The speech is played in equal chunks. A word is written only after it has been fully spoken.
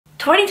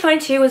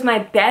2022 was my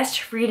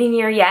best reading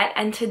year yet,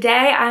 and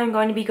today I'm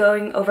going to be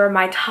going over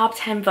my top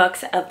 10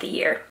 books of the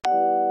year.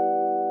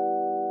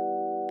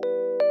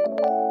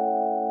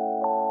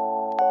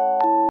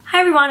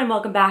 Hi everyone and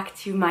welcome back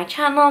to my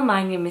channel.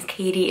 My name is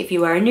Katie if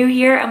you are new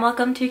here, and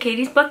welcome to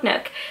Katie's Book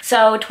Nook.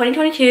 So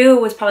 2022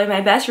 was probably my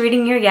best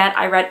reading year yet.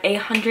 I read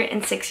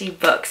 160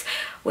 books,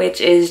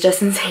 which is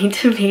just insane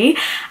to me.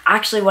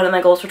 Actually, one of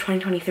my goals for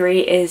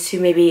 2023 is to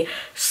maybe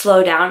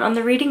slow down on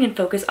the reading and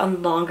focus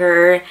on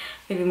longer,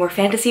 maybe more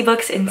fantasy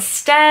books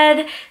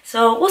instead.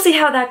 So we'll see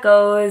how that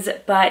goes.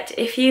 But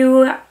if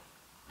you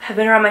have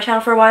been around my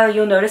channel for a while,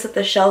 you'll notice that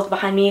the shelves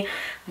behind me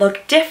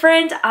look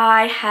different.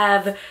 I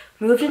have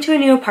moved into a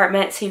new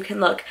apartment, so you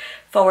can look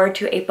forward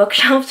to a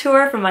bookshelf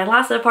tour from my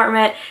last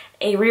apartment,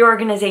 a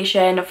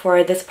reorganization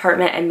for this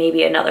apartment, and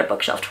maybe another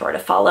bookshelf tour to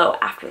follow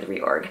after the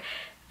reorg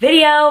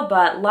video.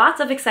 But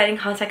lots of exciting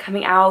content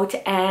coming out,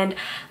 and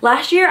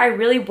last year I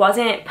really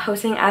wasn't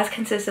posting as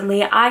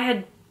consistently. I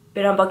had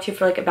been on BookTube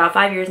for like about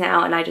 5 years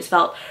now, and I just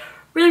felt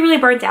really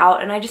burnt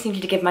out, and I just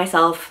needed to give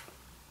myself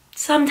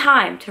some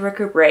time to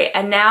recuperate.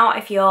 And now I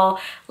feel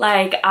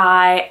like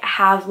I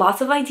have lots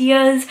of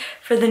ideas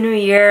for the new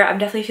year. I'm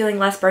definitely feeling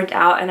less burnt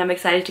out, and I'm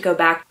excited to go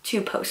back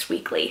to post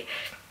weekly.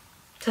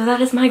 So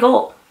that is my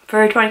goal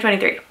for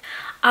 2023.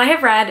 I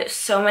have read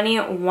so many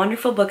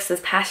wonderful books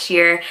this past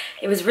year.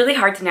 It was really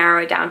hard to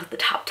narrow it down to the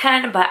top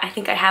 10, but I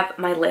think I have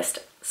my list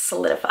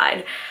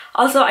solidified.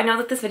 Also, I know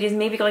that this video is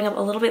maybe going up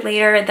a little bit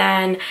later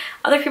than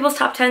other people's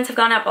top 10s have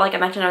gone up, but like I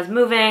mentioned, I was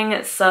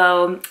moving,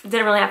 so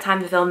didn't really have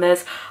time to film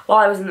this while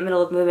I was in the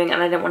middle of moving,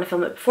 and I didn't want to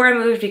film it before I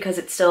moved because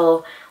it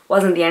still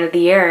wasn't the end of the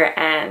year,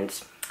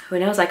 and who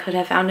knows, I could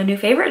have found a new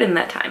favorite in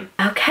that time.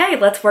 Okay,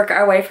 let's work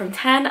our way from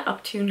 10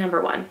 up to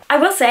number 1. I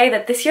will say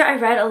that this year I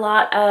read a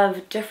lot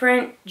of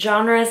different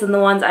genres than the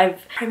ones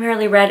I've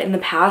primarily read in the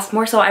past.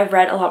 More so, I've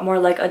read a lot more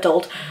like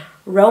adult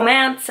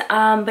romance,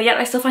 but yet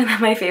I still find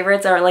that my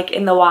favorites are like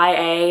in the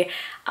YA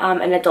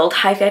and adult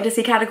high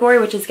fantasy category,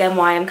 which is again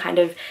why I'm kind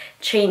of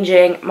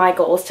changing my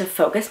goals to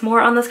focus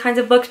more on those kinds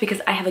of books, because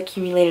I have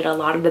accumulated a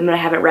lot of them that I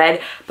haven't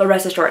read. But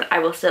rest assured, I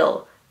will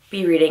still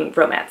be reading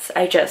romance.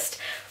 I just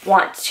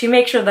want to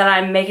make sure that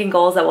I'm making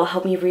goals that will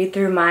help me read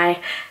through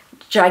my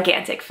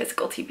gigantic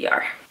physical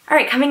TBR.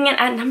 Alright, coming in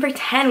at number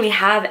 10, we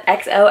have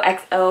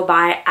XOXO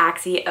by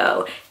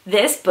Axio.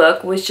 This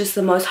book was just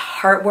the most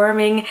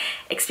heartwarming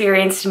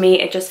experience to me.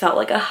 It just felt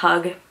like a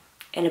hug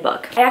in a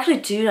book. I actually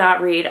do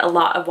not read a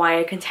lot of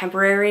YA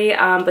contemporary,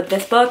 but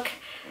this book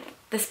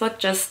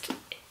just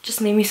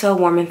made me so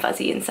warm and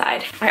fuzzy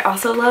inside. I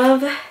also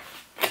love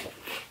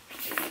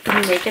the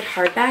naked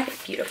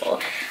hardback. Beautiful.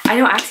 I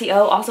know Axio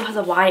also has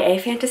a YA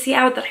fantasy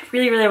out that I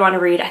really want to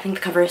read. I think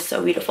the cover is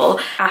so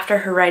beautiful. After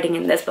her writing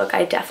in this book,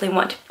 I definitely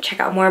want to check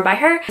out more by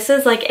her. This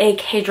is like a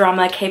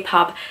K-drama,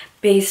 K-pop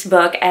based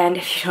book, and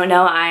if you don't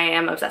know, I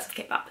am obsessed with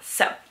K-pop.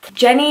 So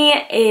Jenny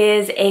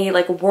is a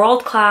like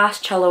world-class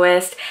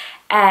celloist,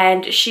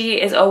 and she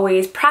is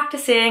always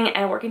practicing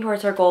and working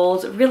towards her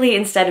goals, really,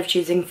 instead of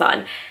choosing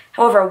fun.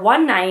 However,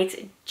 one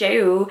night,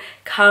 Jae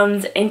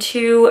comes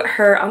into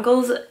her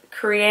uncle's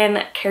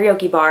Korean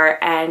karaoke bar,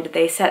 and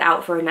they set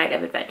out for a night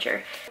of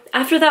adventure.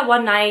 After that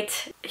one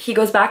night, he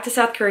goes back to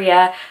South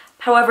Korea.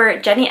 However,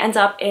 Jenny ends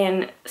up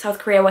in South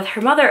Korea with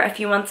her mother a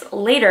few months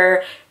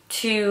later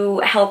to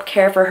help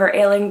care for her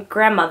ailing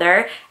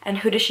grandmother. And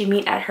who does she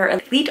meet at her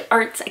elite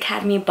arts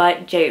academy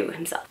but Jae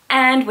himself?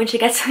 And when she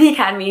gets to the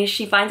academy,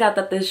 she finds out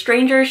that the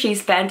stranger she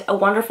spent a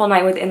wonderful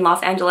night with in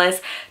Los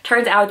Angeles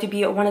turns out to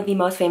be one of the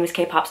most famous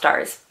K-pop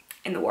stars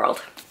in the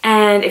world.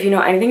 And if you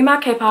know anything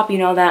about K-pop, you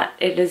know that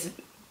it is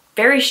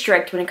very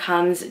strict when it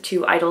comes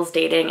to idols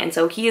dating, and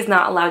so he is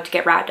not allowed to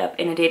get wrapped up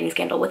in a dating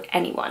scandal with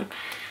anyone.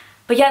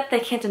 But yet they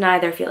can't deny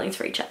their feelings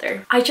for each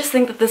other. I just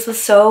think that this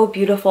was so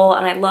beautiful,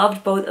 and I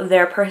loved both of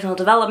their personal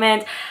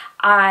development.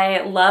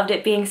 I loved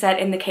it being set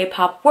in the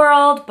K-pop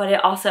world, but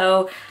it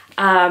also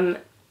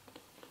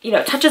you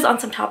know, touches on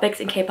some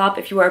topics in K-pop,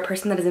 if you are a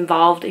person that is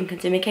involved in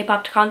consuming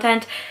K-pop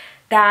content,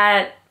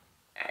 that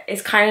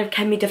is kind of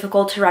can be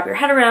difficult to wrap your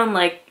head around,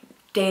 like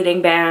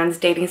dating bans,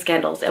 dating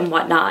scandals, and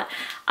whatnot.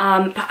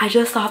 But I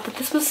just thought that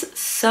this was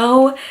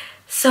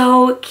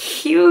so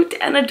cute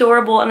and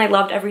adorable, and I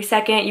loved every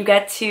second. You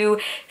get to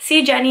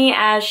see Jenny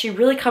as she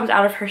really comes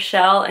out of her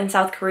shell in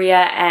South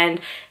Korea,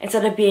 and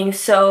instead of being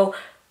so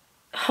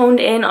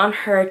honed in on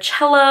her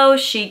cello,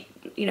 she,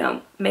 you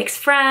know, makes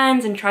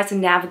friends and tries to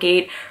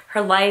navigate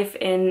her life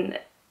in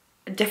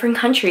a different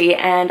country.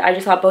 And I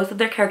just thought both of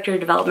their character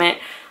development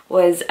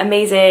was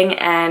amazing,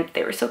 and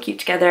they were so cute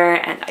together,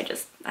 and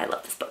I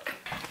love this book.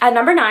 At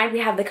number 9, we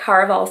have the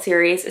Caraval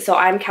series. So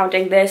I'm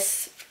counting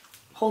this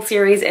whole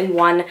series in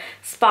one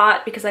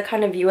spot because I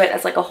kind of view it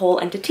as like a whole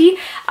entity.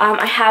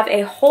 I have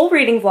a whole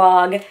reading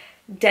vlog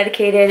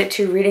dedicated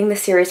to reading the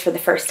series for the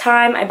first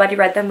time. I buddy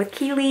read them with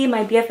Keely,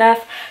 my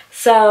BFF,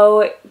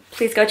 so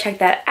please go check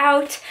that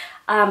out.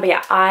 But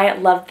yeah, I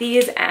love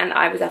these, and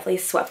I was definitely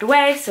swept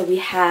away. So we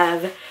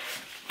have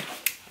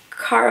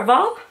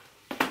Caraval,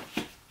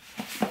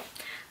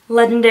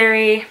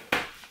 Legendary,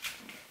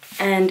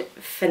 and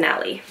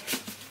Finale.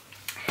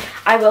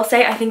 I will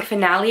say I think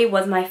Finale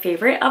was my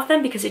favorite of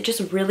them because it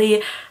just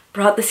really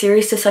brought the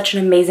series to such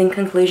an amazing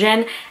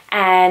conclusion,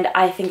 and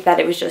I think that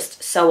it was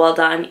just so well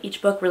done.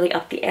 Each book really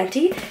upped the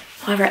ante.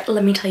 However,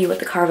 let me tell you what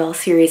the Caraval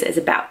series is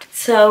about.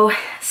 So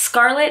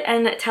Scarlett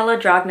and Tella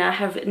Dragna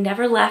have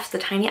never left the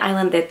tiny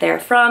island that they're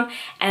from,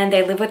 and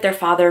they live with their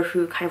father,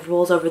 who kind of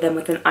rules over them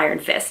with an iron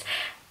fist.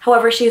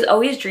 However, she's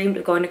always dreamed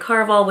of going to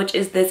Caraval, which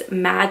is this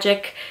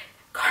magic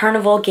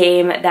carnival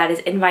game that is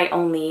invite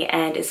only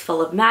and is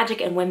full of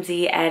magic and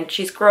whimsy, and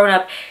she's grown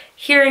up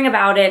hearing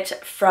about it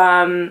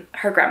from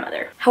her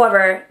grandmother.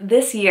 However,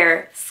 this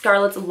year,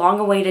 Scarlett's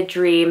long-awaited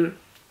dream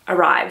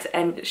arrives,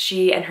 and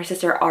she and her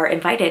sister are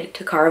invited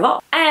to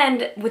Caraval.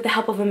 And with the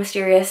help of a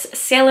mysterious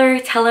sailor,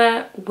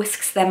 Tella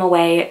whisks them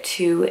away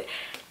to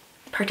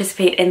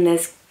participate in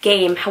this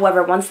game.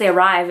 However, once they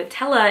arrive,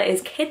 Tella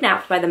is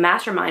kidnapped by the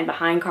mastermind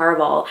behind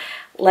Caraval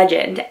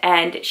legend,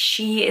 and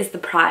she is the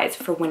prize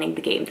for winning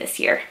the game this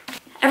year.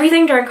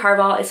 Everything during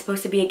Caraval is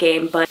supposed to be a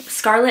game, but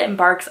Scarlett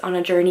embarks on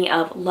a journey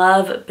of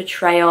love,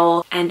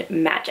 betrayal, and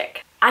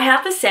magic. I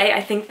have to say, I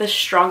think the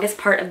strongest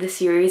part of the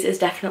series is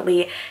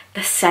definitely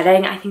the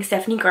setting. I think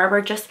Stephanie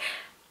Garber just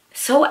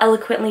so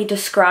eloquently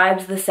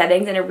describes the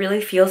settings, and it really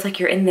feels like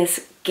you're in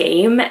this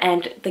game,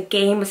 and the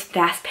game was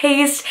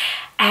fast-paced,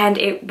 and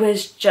it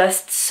was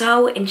just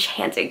so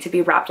enchanting to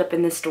be wrapped up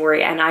in this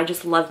story, and I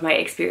just loved my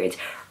experience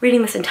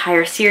reading this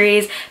entire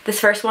series. This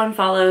first one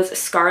follows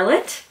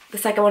Scarlett, the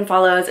second one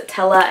follows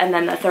Tella, and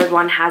then the third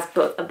one has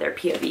both of their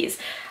POVs.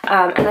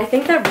 And I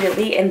think that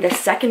really in this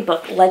second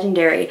book,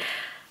 Legendary,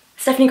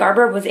 Stephanie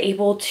Garber was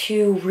able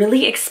to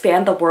really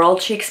expand the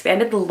world. She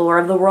expanded the lore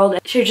of the world.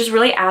 She just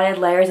really added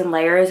layers and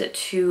layers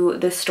to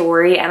the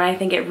story, and I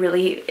think it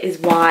really is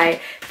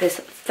why this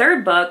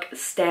third book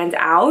stands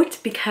out,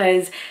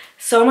 because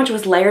so much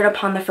was layered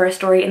upon the first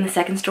story in the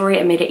second story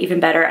and made it even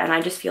better, and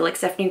I just feel like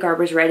Stephanie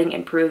Garber's writing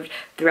improved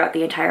throughout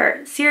the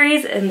entire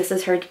series, and this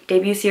is her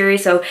debut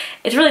series, so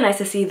it's really nice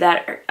to see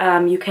that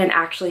you can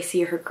actually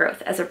see her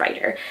growth as a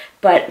writer.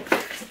 But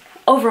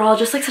overall,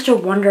 just like such a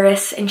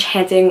wondrous,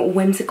 enchanting,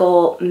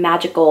 whimsical,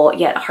 magical,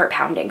 yet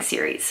heart-pounding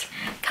series.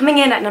 Coming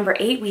in at number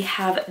 8, we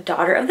have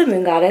Daughter of the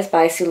Moon Goddess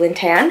by Su Lin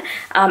Tan.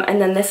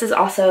 And then this is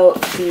also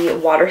the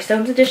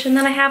Waterstones edition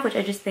that I have, which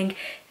I just think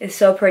is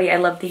so pretty. I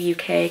love the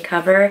UK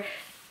cover,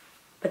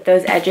 but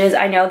those edges,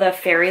 I know the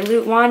Fairy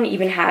Loot one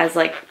even has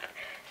like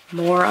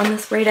more on the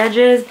sprayed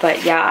edges,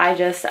 but yeah,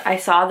 I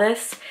saw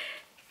this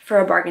for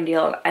a bargain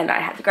deal and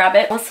I had to grab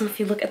it. Also, if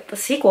you look at the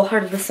sequel,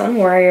 Heart of the Sun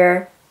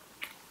Warrior,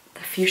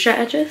 the fuchsia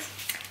edges.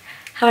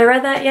 Have I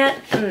read that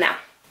yet? No,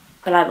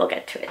 but I will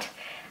get to it.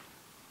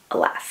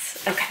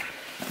 Alas. Okay.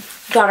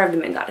 Daughter of the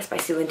Moon Goddess by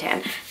Su Lin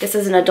Tan. This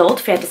is an adult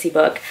fantasy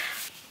book.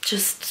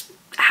 Just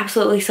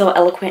absolutely so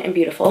eloquent and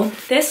beautiful.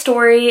 This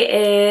story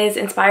is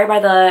inspired by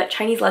the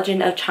Chinese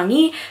legend of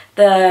Chang'e,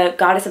 the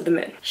goddess of the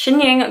moon.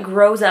 Xinying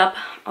grows up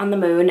on the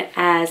moon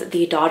as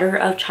the daughter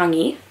of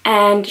Chang'e,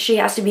 and she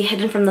has to be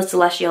hidden from the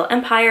Celestial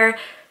Empire,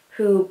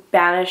 who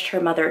banished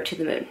her mother to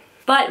the moon.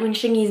 But when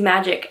Xingyi's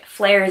magic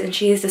flares and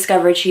she is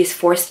discovered, she is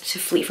forced to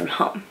flee from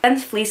home. Then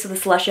flees to the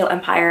Celestial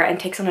Empire and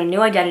takes on a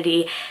new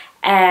identity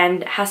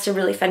and has to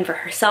really fend for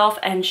herself,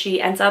 and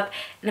she ends up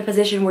in a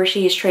position where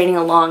she is training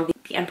along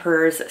the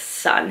Emperor's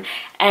son.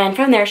 And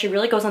from there, she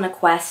really goes on a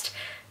quest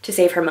to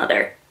save her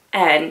mother.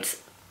 And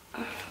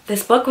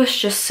this book was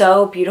just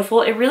so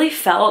beautiful. It really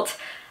felt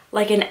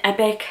like an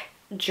epic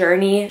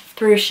journey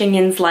through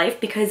Xingyin's life,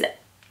 because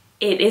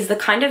it is the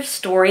kind of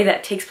story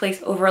that takes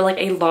place over like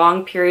a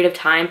long period of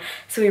time.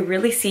 So we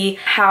really see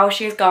how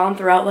she has gone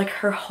throughout like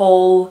her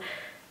whole,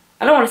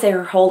 I don't want to say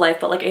her whole life,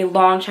 but like a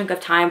long chunk of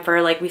time.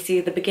 For like, we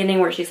see the beginning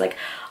where she's like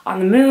on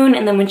the moon,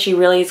 and then when she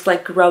really is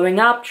like growing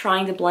up,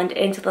 trying to blend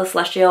into the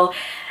Celestial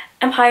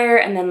Empire,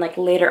 and then like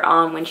later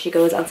on when she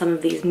goes on some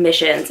of these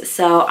missions.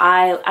 So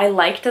I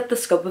liked that the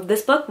scope of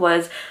this book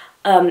was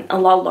a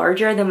lot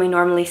larger than we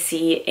normally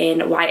see in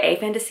YA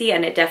fantasy,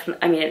 and it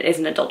definitely, I mean, it is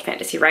an adult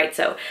fantasy, right?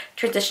 So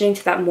transitioning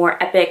to that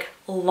more epic,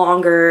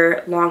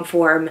 longer, long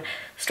form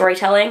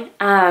storytelling.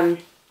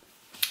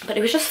 But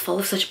it was just full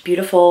of such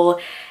beautiful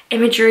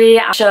imagery.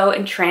 I'm so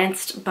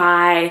entranced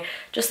by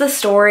just the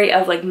story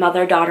of like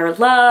mother-daughter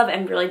love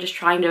and really just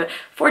trying to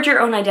forge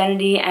your own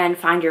identity and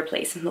find your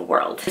place in the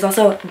world. There's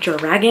also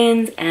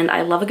dragons, and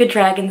I love a good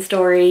dragon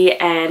story,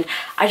 and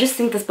I just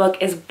think this book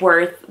is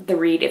worth the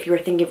read if you were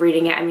thinking of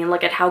reading it. I mean,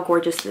 look at how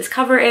gorgeous this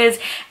cover is,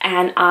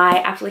 and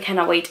I absolutely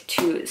cannot wait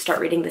to start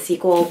reading the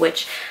sequel,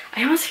 which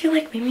I almost feel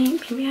like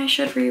maybe I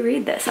should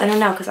reread this. I don't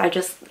know, because I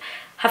just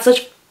have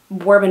such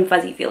warm and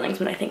fuzzy feelings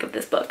when I think of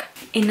this book.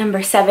 In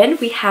number 7,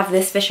 we have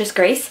This Vicious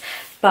Grace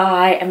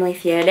by Emily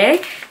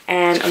Thiede,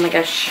 and oh my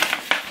gosh,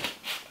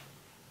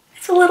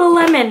 it's a little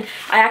lemon.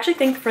 I actually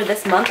think for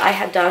this month I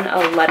had done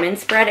a lemon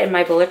spread in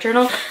my bullet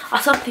journal.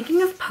 Also, I'm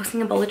thinking of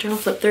posting a bullet journal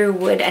flip through.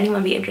 Would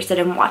anyone be interested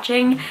in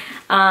watching?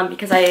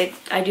 Because I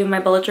do my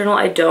bullet journal.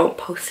 I don't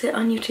post it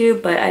on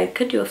YouTube, but I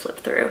could do a flip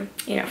through,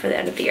 you know, for the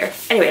end of the year.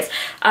 Anyways,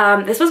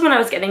 this was when I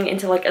was getting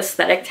into like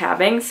aesthetic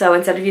tabbing, so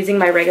instead of using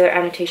my regular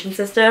annotation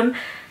system,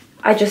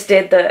 I just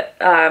did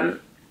the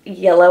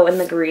yellow and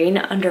the green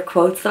under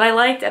quotes that I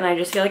liked, and I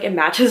just feel like it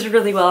matches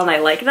really well, and I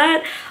like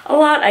that a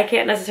lot. I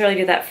can't necessarily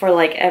do that for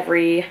like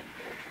every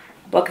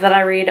book that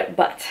I read,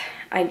 but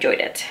I enjoyed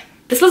it.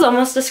 This was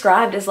almost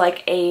described as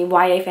like a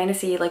YA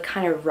fantasy, like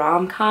kind of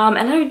rom-com,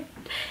 and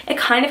it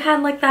kind of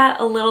had like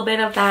that, a little bit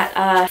of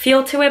that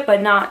feel to it,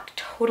 but not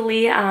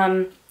totally.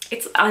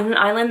 It's on an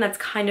island that's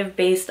kind of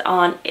based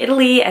on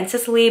Italy and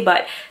Sicily,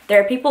 but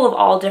there are people of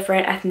all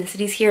different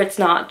ethnicities here. It's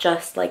not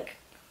just like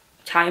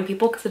Italian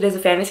people, because it is a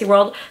fantasy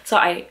world, so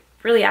I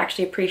really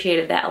actually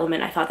appreciated that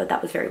element. I thought that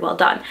that was very well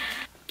done.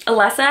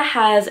 Alessa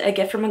has a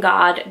gift from a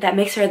god that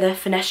makes her the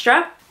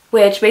Fenestra,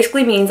 which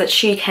basically means that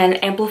she can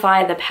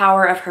amplify the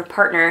power of her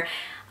partner,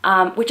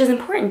 which is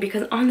important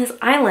because on this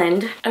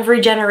island,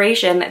 every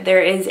generation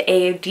there is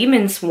a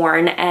demon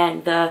sworn,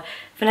 and the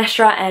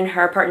Fenestra and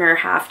her partner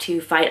have to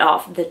fight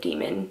off the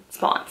demon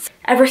spawns.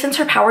 Ever since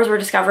her powers were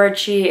discovered,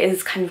 she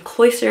is kind of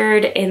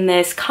cloistered in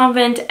this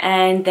convent,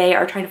 and they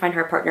are trying to find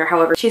her partner.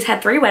 However, she's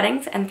had 3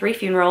 weddings and 3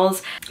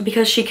 funerals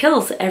because she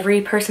kills every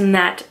person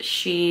that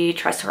she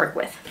tries to work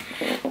with.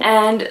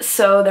 And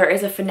so there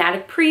is a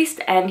fanatic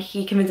priest, and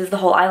he convinces the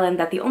whole island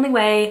that the only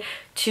way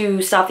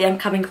to stop the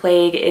oncoming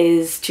plague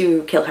is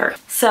to kill her.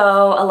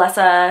 So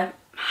Alessa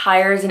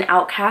hires an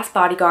outcast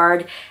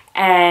bodyguard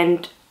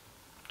and,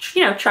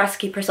 you know, tries to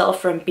keep herself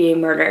from being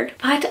murdered.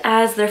 But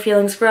as their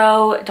feelings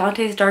grow,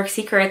 Dante's dark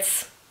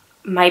secrets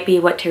might be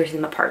what tears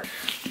them apart.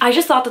 I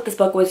just thought that this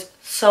book was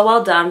so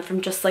well done,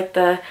 from just like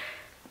the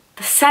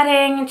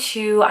setting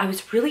to, I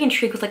was really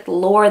intrigued with like the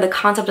lore, the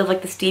concept of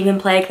like this demon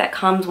plague that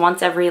comes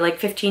once every like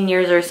 15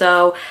 years or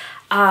so.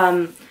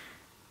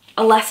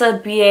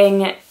 Alessa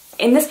being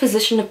in this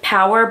position of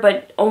power,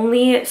 but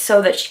only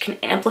so that she can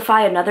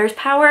amplify another's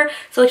power.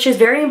 So like, she's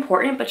very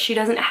important, but she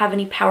doesn't have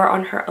any power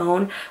on her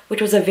own,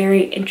 which was a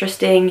very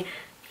interesting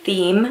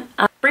theme.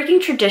 Breaking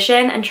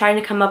tradition and trying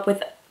to come up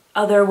with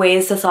other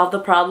ways to solve the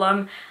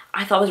problem,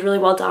 I thought was really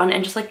well done,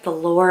 and just like the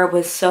lore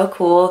was so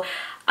cool.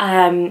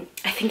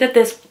 I think that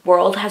this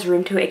world has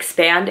room to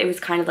expand. It was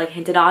kind of like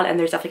hinted on, and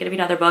there's definitely gonna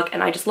be another book,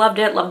 and I just loved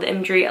it. Loved the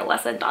imagery.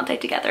 Alessa and Dante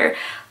together,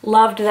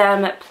 loved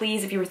them.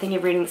 Please, if you were thinking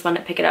of reading this one,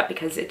 pick it up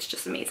because it's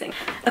just amazing.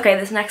 Okay,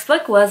 this next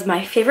book was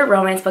my favorite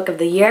romance book of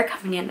the year,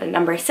 coming in at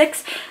number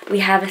 6. We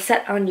have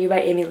Set on You by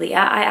Amy Leah.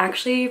 I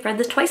actually read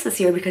this twice this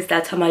year because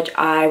that's how much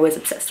I was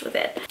obsessed with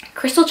it.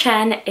 Crystal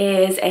Chen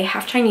is a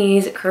half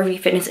Chinese curvy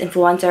fitness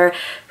influencer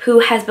who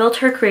has built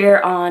her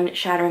career on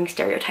shattering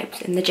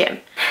stereotypes in the gym.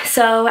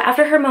 So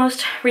after her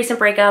most recent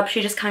breakup,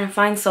 she just kind of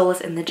finds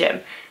solace in the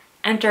gym.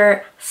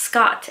 Enter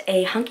Scott,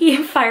 a hunky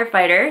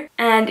firefighter,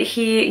 and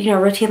he, you know,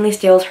 routinely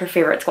steals her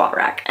favorite squat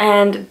rack.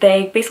 And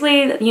they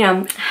basically, you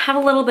know, have a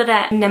little bit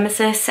of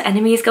nemesis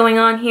enemies going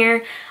on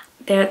here.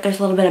 There's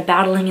a little bit of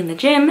battling in the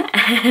gym,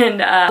 and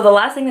the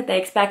last thing that they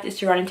expect is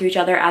to run into each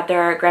other at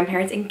their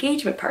grandparents'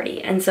 engagement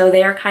party, and so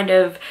they are kind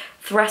of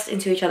thrust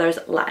into each other's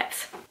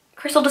lives.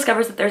 Crystal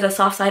discovers that there's a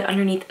soft side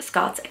underneath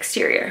Scott's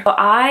exterior. So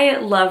I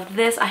loved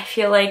this. I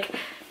feel like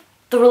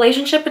the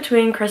relationship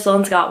between Crystal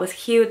and Scott was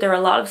cute. There were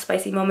a lot of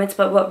spicy moments,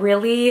 but what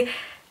really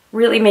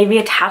made me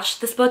attached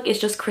to this book is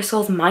just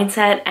Crystal's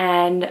mindset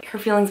and her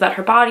feelings about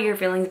her body, her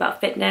feelings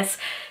about fitness.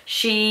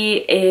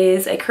 She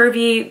is a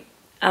curvy,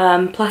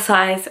 plus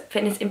size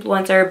fitness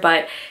influencer,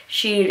 but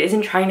she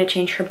isn't trying to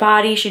change her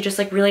body. She just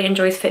like really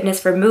enjoys fitness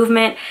for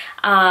movement,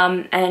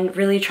 and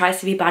really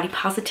tries to be body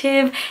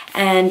positive,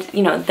 and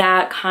you know,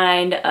 that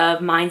kind of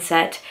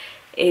mindset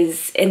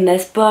is in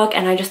this book,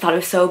 and I just thought it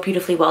was so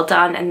beautifully well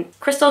done. And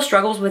Crystal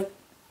struggles with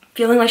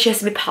feeling like she has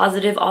to be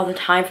positive all the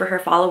time for her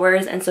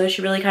followers, and so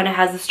she really kind of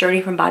has this journey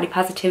from body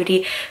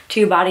positivity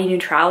to body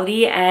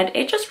neutrality, and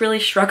it just really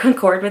struck a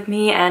chord with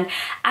me. And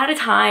at a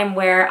time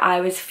where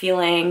I was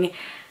feeling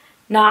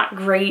not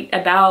great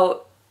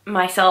about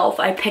myself,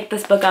 I picked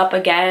this book up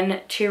again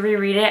to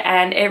reread it,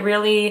 and it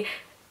really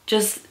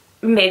just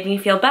made me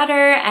feel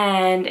better,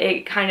 and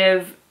it kind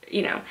of,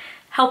 you know,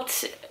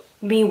 helped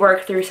me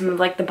work through some of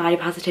like the body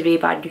positivity,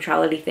 body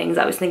neutrality things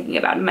I was thinking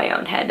about in my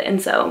own head.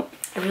 And so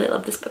I really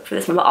love this book for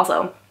this one, but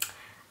also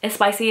it's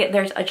spicy.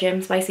 There's a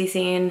gym spicy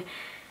scene.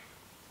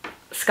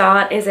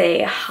 Scott is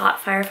a hot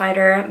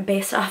firefighter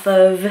based off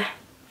of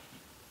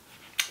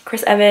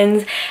Chris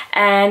Evans,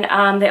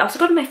 and they also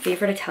go to my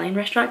favorite Italian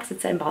restaurant because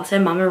it's in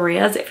Boston, Mama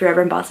Maria's. If you're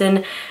ever in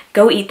Boston,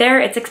 go eat there.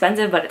 It's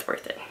expensive, but it's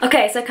worth it.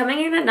 Okay, so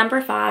coming in at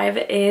number 5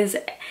 is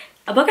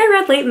a book I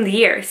read late in the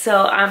year,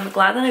 so I'm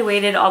glad that I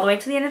waited all the way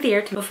to the end of the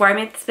year before I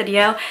made this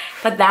video,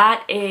 but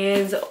that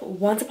is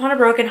Once Upon a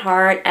Broken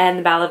Heart and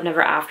The Ballad of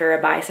Never After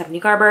by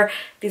Stephanie Garber.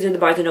 These are the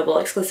Barnes & Noble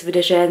exclusive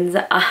editions.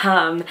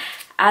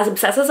 As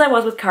obsessed as I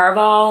was with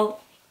Caraval,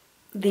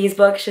 these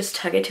books just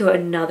took it to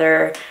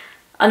another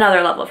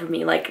level for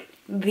me. Like,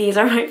 these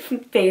are my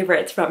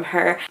favorites from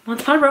her.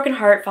 Once Upon a Broken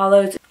Heart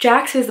follows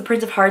Jax, who's the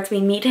Prince of Hearts. We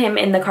meet him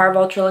in the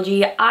Caraval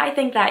trilogy. I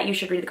think that you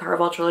should read the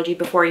Caraval trilogy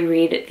before you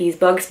read these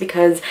books,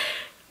 because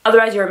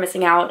otherwise you're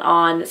missing out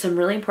on some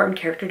really important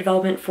character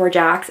development for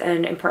Jax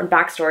and important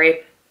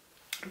backstory.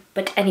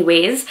 But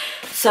anyways,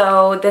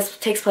 so this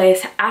takes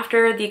place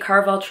after the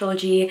Carvel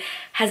trilogy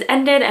has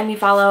ended, and we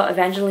follow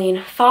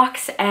Evangeline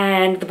Fox,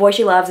 and the boy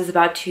she loves is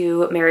about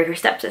to marry her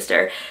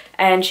stepsister.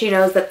 And she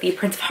knows that the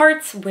Prince of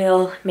Hearts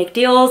will make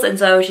deals, and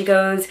so she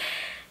goes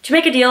to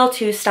make a deal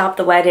to stop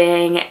the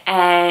wedding,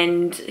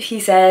 and he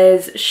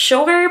says,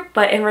 sure,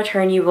 but in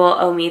return you will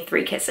owe me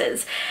 3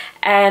 kisses.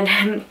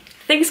 And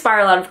things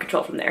spiral out of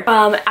control from there.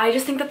 I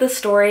just think that this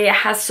story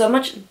has so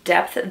much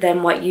depth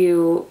than what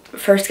you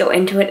first go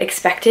into it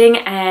expecting,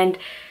 and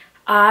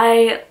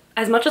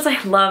as much as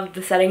I loved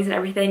the settings and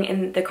everything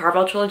in the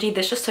Carvel trilogy,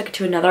 this just took it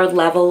to another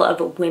level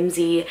of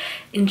whimsy,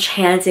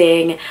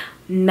 enchanting,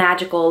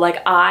 magical.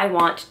 Like, I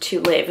want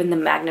to live in the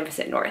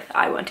magnificent North.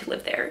 I want to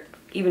live there.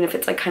 Even if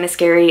it's like kind of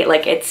scary,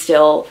 like it's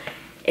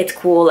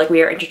cool. Like,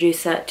 we are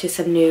introduced to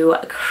some new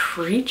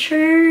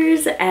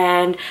creatures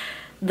and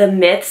the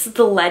myths,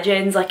 the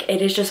legends, like it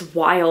is just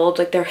wild.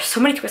 Like, there are so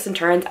many twists and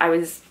turns.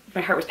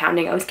 My heart was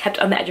pounding. I was kept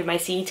on the edge of my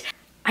seat.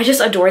 I just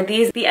adored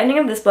these. The ending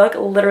of this book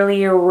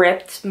literally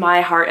ripped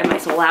my heart and my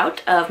soul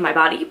out of my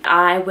body.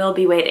 I will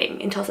be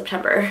waiting until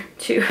September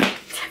to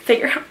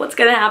figure out what's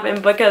gonna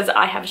happen, because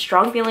I have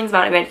strong feelings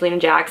about Evangeline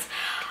and Jax.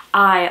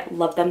 I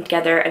love them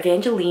together.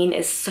 Evangeline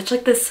is such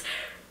like this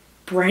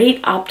bright,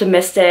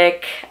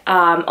 optimistic,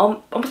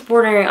 almost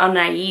bordering on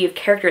naive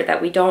character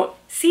that we don't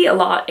see a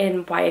lot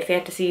in YA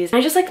fantasies.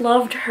 I just like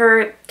loved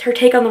her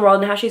take on the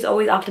world and how she's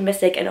always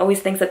optimistic and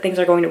always thinks that things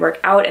are going to work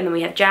out. And then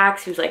we have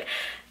Jax, who's like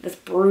this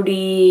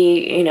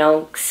broody, you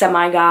know,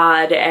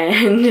 semi-god,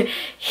 and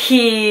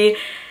he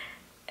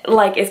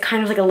like is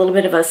kind of like a little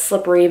bit of a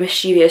slippery,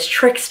 mischievous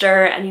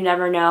trickster, and you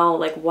never know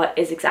like what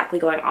is exactly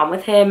going on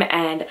with him.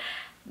 And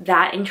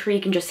that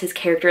intrigue and just his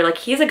character, like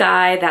he's a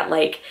guy that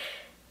like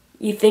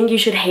you think you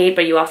should hate,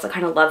 but you also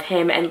kind of love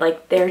him, and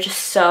like they're just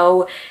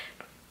so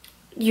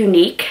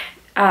unique.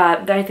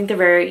 I think they're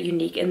very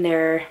unique in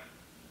their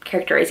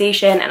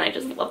characterization, and I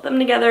just love them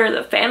together.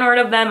 The fan art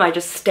of them, I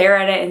just stare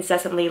at it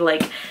incessantly.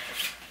 Like,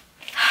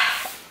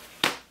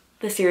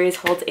 the series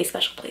holds a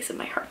special place in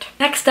my heart.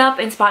 Next up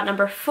in spot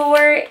number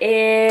 4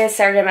 is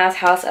Sarah J. Maas'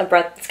 House of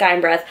Breath, Sky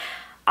and Breath.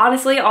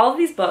 Honestly, all of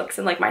these books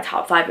in like my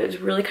top 5, it was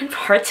really kind of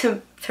hard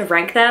to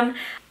rank them.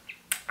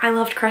 I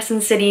loved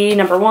Crescent City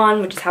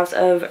 #1, which is House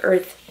of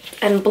Earth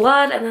and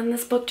Blood, and then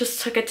this book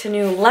just took it to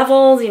new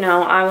levels. You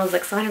know, I was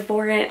excited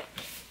for it.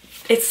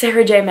 It's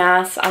Sarah J.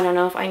 Maas. I don't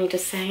know if I need to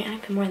say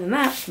anything more than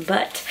that,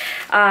 but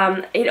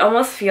it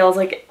almost feels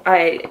like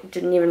I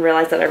didn't even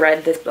realize that I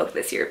read this book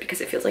this year,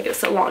 because it feels like it was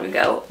so long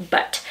ago.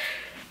 But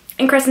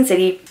in Crescent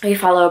City, we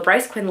follow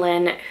Bryce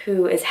Quinlan,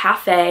 who is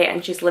half fae,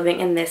 and she's living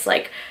in this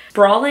like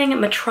sprawling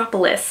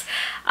metropolis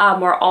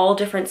where all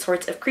different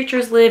sorts of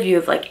creatures live. You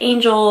have like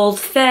angels,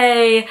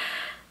 fae,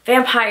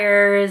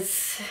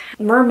 vampires,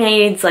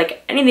 mermaids,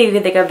 like anything you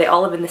can think of, they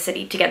all live in the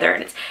city together,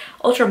 and it's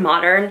ultra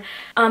modern,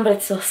 but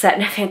it's still set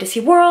in a fantasy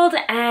world.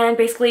 And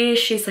basically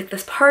she's like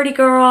this party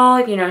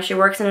girl, you know, she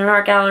works in an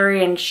art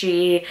gallery, and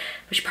she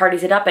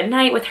parties it up at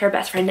night with her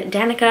best friend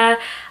Danica.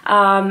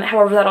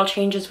 However, that all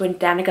changes when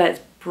Danica is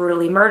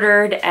brutally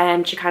murdered,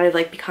 and she kind of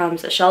like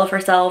becomes a shell of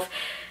herself.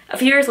 A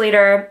few years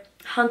later,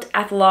 Hunt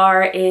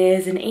Athalar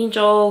is an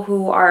angel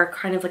who are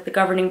kind of like the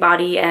governing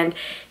body, and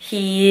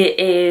he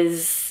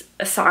is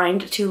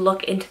assigned to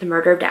look into the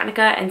murder of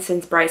Danica, and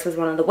since Bryce was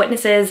one of the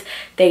witnesses,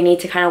 they need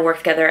to kind of work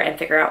together and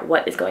figure out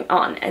what is going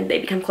on, and they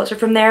become closer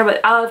from there.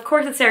 But of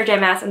course it's Sarah J.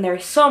 Maas, and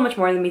there's so much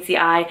more than meets the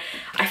eye.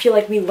 I feel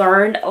like we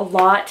learned a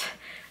lot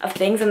of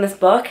things in this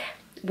book,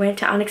 went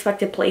to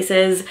unexpected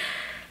places.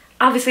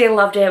 Obviously I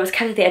loved it. It was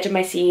kind of at the edge of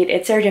my seat.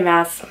 It's Sarah J.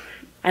 Maas.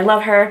 I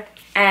love her,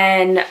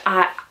 and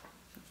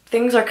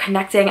things are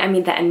connecting. I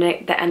mean, the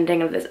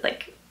ending of this,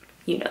 like,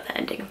 you know, the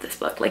ending of this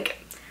book, like,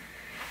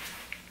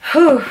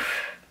 whew.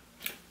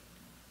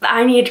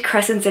 I need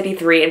Crescent City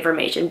 3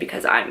 information,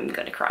 because I'm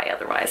gonna cry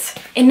otherwise.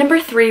 In number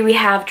 3, we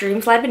have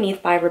Dreams Lie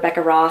Beneath by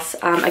Rebecca Ross.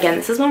 Again,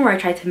 this is one where I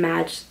tried to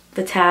match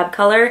the tab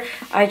color.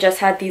 I just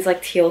had these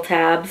like teal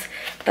tabs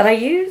that I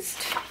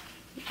used.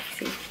 Let's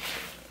see.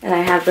 And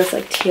I have this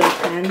like teal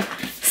pen.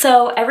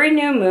 So every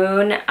new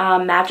moon,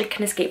 magic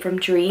can escape from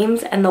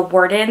dreams, and the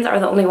wardens are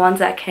the only ones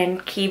that can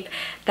keep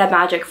that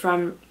magic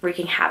from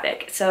wreaking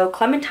havoc. So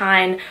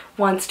Clementine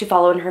wants to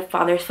follow in her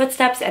father's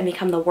footsteps and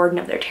become the warden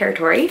of their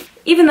territory,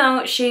 even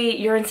though she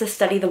yearns to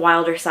study the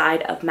wilder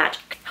side of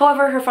magic.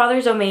 However, her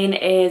father's domain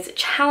is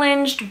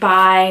challenged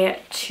by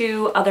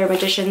 2 other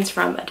magicians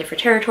from a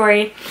different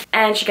territory,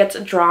 and she gets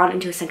drawn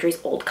into a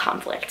centuries-old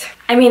conflict.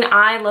 I mean,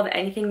 I love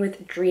anything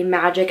with dream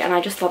magic, and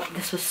I just thought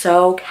this was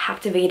so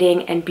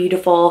captivating and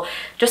beautiful.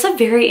 Just a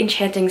very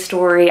enchanting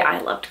story. I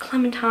loved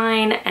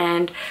Clementine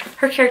and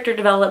her character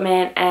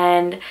development,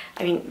 and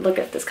I mean, look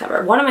at this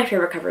cover. One of my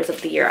favorite covers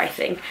of the year, I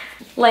think.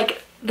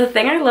 Like, the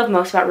thing I love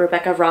most about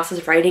Rebecca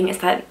Ross's writing is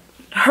that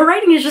her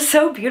writing is just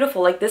so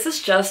beautiful. Like, this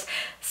is just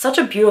such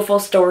a beautiful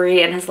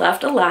story and has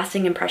left a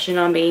lasting impression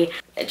on me.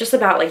 It's just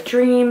about like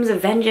dreams,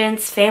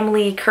 vengeance,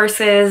 family,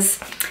 curses.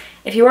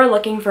 If you are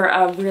looking for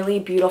a really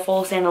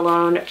beautiful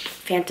standalone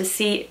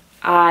fantasy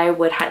I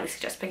would highly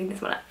suggest picking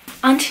this one up.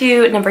 On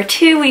to number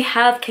 2, we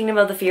have Kingdom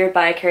of the Feared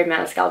by Carrie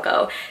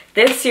Maniscalco.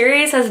 This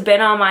series has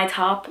been on my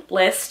top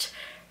list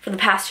for the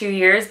past few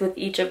years with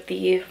each of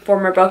the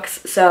former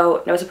books,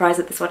 so no surprise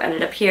that this one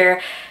ended up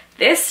here.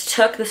 This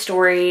took the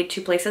story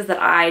to places that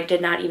I did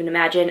not even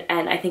imagine,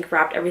 and I think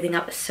wrapped everything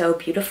up so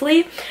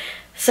beautifully.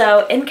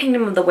 So in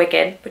Kingdom of the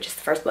Wicked, which is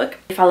the first book,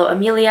 we follow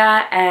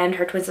Amelia and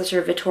her twin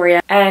sister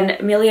Vittoria, and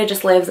Amelia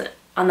just lives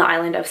on the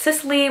island of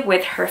Sicily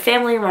with her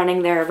family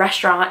running their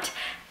restaurant,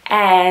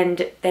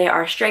 and they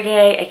are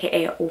strega,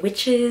 aka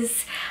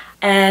witches,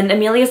 and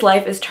Amelia's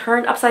life is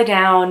turned upside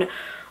down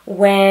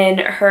when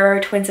her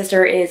twin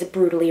sister is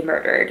brutally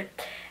murdered.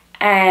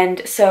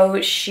 And so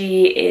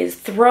she is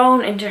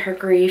thrown into her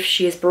grief,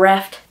 she is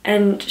bereft,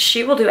 and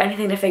she will do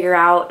anything to figure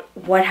out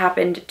what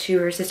happened to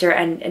her sister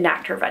and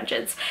enact her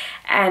vengeance.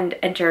 And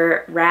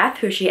enter Wrath,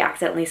 who she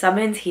accidentally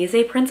summons. He is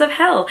a prince of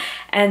hell,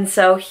 and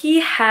so he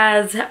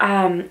has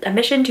a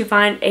mission to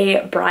find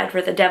a bride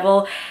for the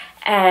devil,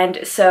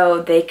 and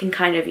so they can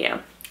kind of, you know,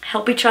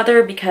 help each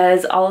other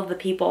because all of the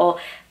people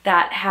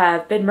that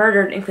have been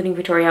murdered, including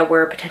Vittoria,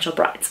 were potential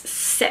brides.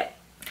 So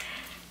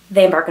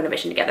they embark on a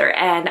mission together,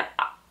 and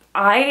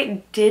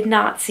I did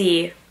not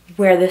see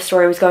where this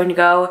story was going to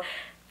go.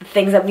 The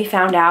things that we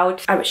found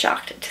out, I was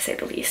shocked to say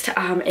the least.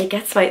 It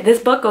gets spicy.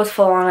 This book goes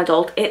full on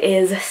adult. It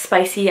is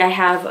spicy. I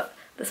have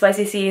the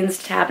spicy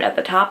scenes tabbed at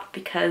the top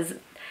because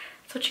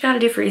that's what you gotta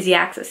do for easy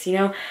access, you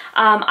know?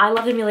 I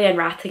loved Amelia and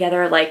Wrath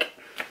together. Like,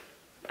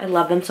 I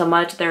love them so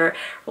much. Their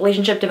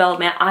relationship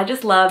development. I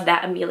just love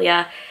that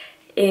Amelia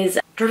is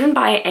driven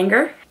by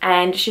anger,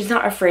 and she's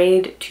not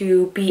afraid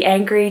to be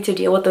angry, to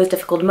deal with those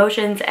difficult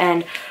emotions,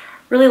 and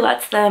really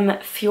lets them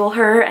fuel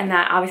her, and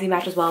that obviously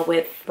matches well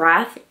with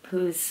Wrath,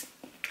 whose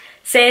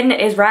sin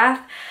is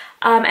wrath.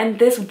 And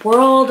this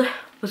world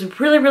was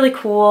really, really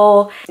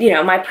cool. You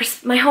know,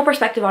 my whole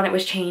perspective on it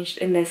was changed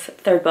in this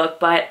third book,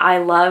 but I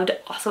loved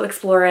also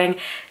exploring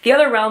the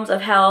other realms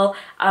of hell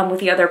with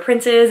the other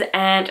princes,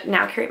 and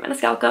now Carrie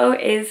Maniscalco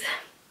is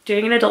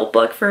doing an adult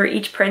book for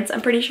each prince,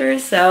 I'm pretty sure,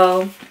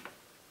 so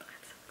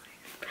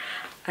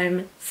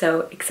I'm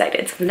so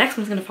excited. So the next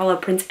one's gonna follow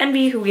Prince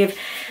Envy, who we have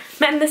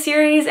met in the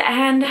series,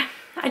 and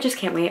I just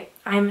can't wait.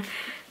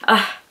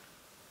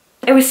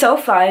 It was so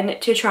fun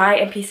to try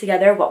and piece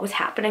together what was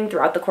happening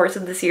throughout the course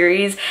of the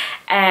series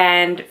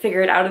and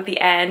figure it out at the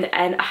end,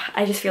 and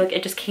I just feel like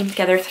it just came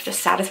together in such a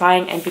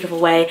satisfying and beautiful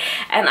way,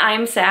 and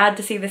I'm sad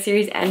to see the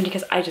series end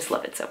because I just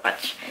love it so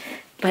much.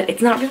 But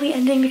it's not really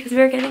ending because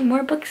we're getting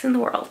more books in the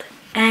world.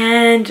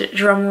 And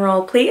drum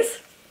roll please,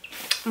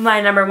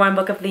 my number 1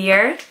 book of the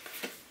year,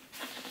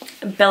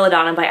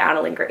 Belladonna by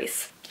Adeline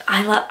Grace.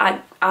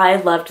 I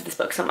loved this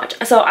book so much.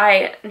 So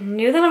I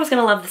knew that I was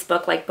gonna love this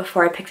book like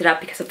before I picked it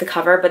up because of the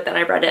cover, but then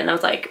I read it and I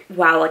was like,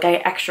 wow, like I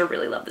extra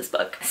really love this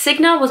book.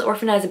 Signa was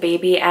orphaned as a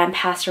baby and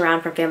passed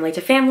around from family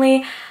to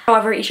family.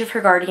 However, each of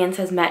her guardians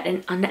has met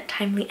an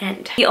untimely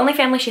end. The only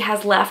family she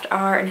has left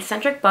are an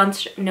eccentric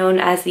bunch known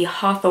as the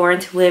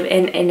Hawthorns, who live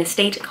in an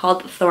estate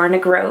called Thorn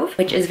Grove,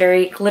 which is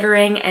very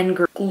glittering and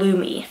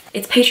gloomy.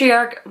 Its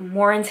patriarch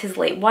mourns his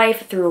late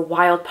wife through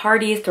wild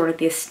parties thrown at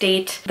the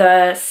estate.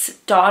 The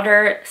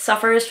daughter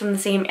suffers from the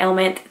same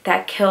ailment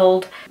that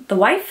killed the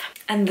wife,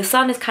 and the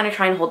son is kind of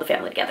trying to hold the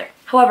family together.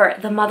 However,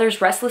 the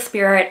mother's restless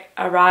spirit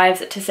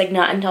arrives to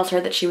Signa and tells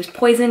her that she was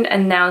poisoned,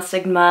 and now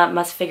Signa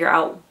must figure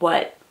out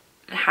what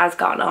has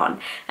gone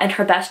on. And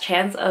her best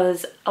chance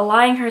is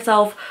allying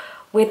herself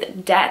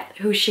with Death,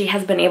 who she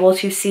has been able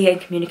to see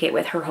and communicate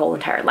with her whole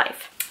entire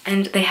life.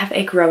 And they have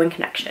a growing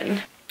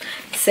connection.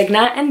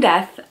 Signa and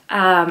Death,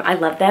 I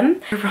love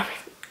them.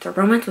 Their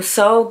romance was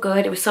so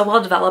good. It was so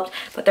well developed,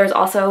 but there's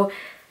also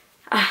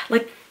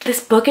like,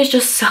 this book is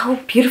just so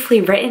beautifully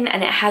written,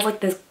 and it has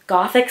like this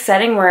gothic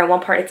setting where at one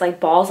part it's like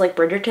balls like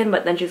Bridgerton,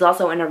 but then she's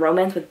also in a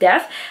romance with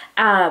Death,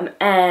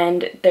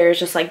 and there's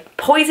just like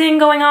poison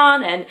going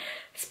on and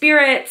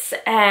spirits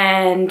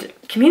and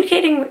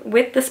communicating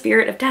with the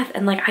spirit of Death,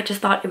 and like I just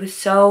thought it was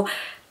so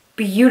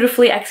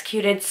beautifully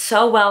executed,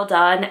 so well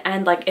done,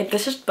 and like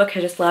this book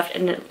has just left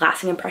a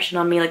lasting impression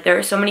on me. Like there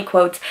are so many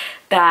quotes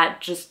that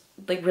just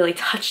like really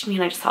touched me,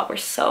 and I just thought were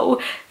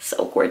so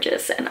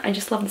gorgeous, and I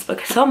just love this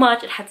book so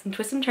much. It had some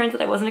twists and turns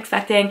that I wasn't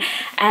expecting,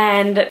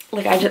 and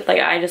like I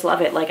just love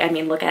it. Like, I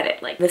mean, look at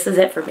it. Like, this is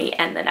it for me.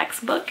 And the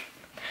next book,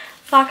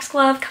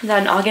 Foxglove, comes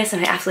out in August,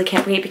 and I absolutely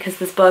can't wait because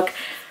this book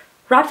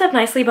wrapped up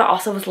nicely but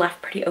also was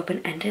left pretty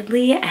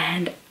open-endedly,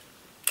 and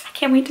I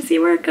can't wait to see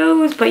where it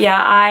goes. But yeah,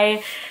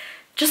 I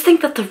just think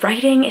that the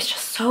writing is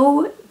just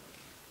so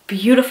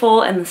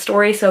beautiful and the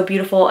story so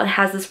beautiful, and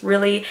has this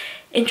really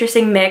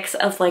interesting mix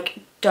of like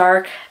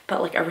dark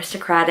but like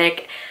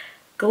aristocratic,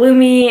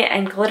 gloomy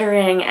and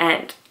glittering,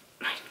 and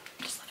I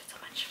just love it so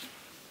much.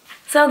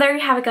 So there you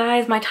have it,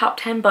 guys, my top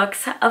 10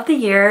 books of the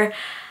year.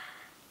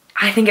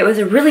 I think it was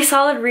a really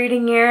solid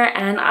reading year,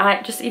 and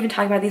I just, even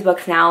talking about these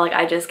books now, like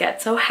I just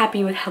get so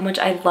happy with how much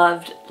I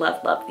loved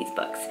these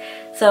books.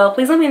 So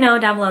please let me know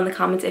down below in the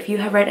comments if you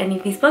have read any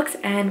of these books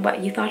and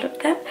what you thought of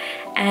them,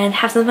 and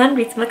have some fun,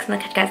 read some books, and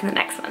I'll catch you guys in the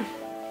next one.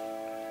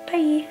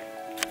 Bye!